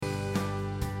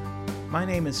My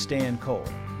name is Stan Cole.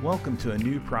 Welcome to a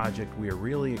new project we are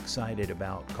really excited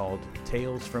about called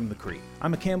Tales from the Creek.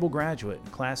 I'm a Campbell graduate,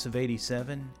 class of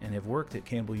 '87, and have worked at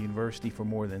Campbell University for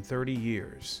more than 30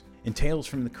 years. In Tales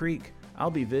from the Creek,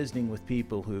 I'll be visiting with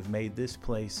people who have made this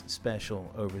place special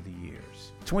over the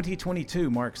years. 2022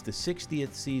 marks the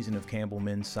 60th season of Campbell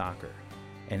men's soccer.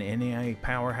 An NAIA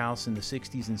powerhouse in the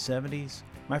 60s and 70s,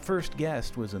 my first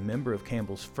guest was a member of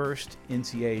Campbell's first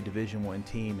NCAA Division I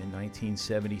team in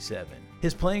 1977.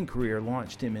 His playing career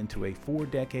launched him into a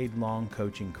 4-decade-long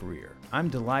coaching career. I'm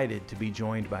delighted to be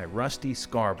joined by Rusty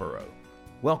Scarborough.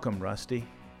 Welcome, Rusty.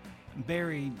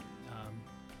 Barry,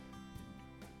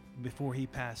 before he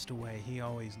passed away, he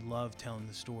always loved telling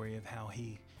the story of how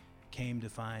he came to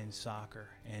find soccer.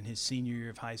 And his senior year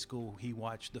of high school, he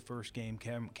watched the first game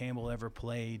Campbell ever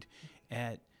played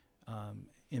at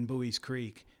in Bowie's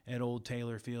Creek at Old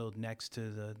Taylor Field next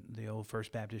to the old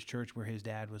First Baptist Church where his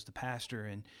dad was the pastor.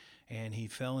 And he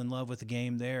fell in love with the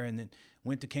game there and then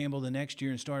went to Campbell the next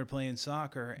year and started playing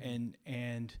soccer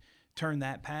and turned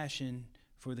that passion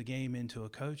for the game into a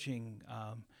coaching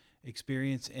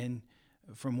experience. And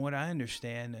from what I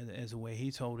understand, as the way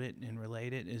he told it and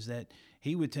relayed it, is that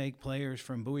he would take players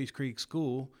from Bowie's Creek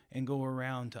School and go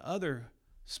around to other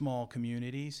small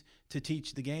communities to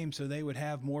teach the game so they would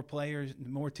have more players,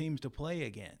 more teams to play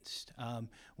against.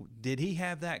 Did he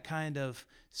have that kind of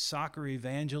soccer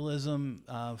evangelism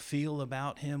feel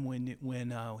about him when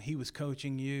he was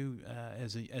coaching you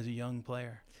as a young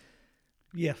player?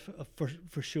 Yeah,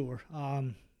 for sure.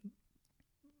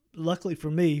 Luckily for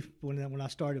me, when I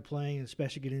started playing,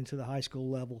 especially getting into the high school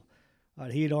level,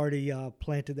 he had already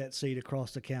planted that seed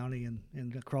across the county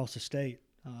and across the state.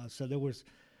 So there was,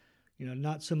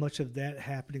 not so much of that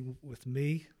happening with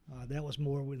me. That was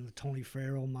more with the Tony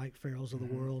Farrell, Mike Farrells of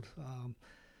the world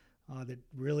that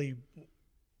really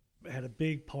had a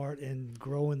big part in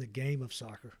growing the game of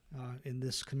soccer in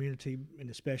this community and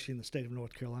especially in the state of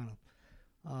North Carolina.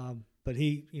 But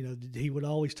he would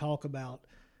always talk about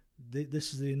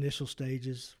this is the initial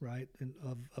stages, right,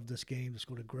 of this game that's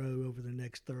going to grow over the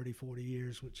next 30, 40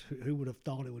 years, which who would have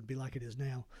thought it would be like it is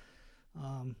now.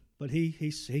 But he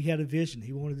had a vision.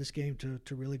 He wanted this game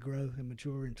to really grow and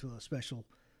mature into a special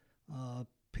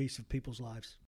piece of people's lives.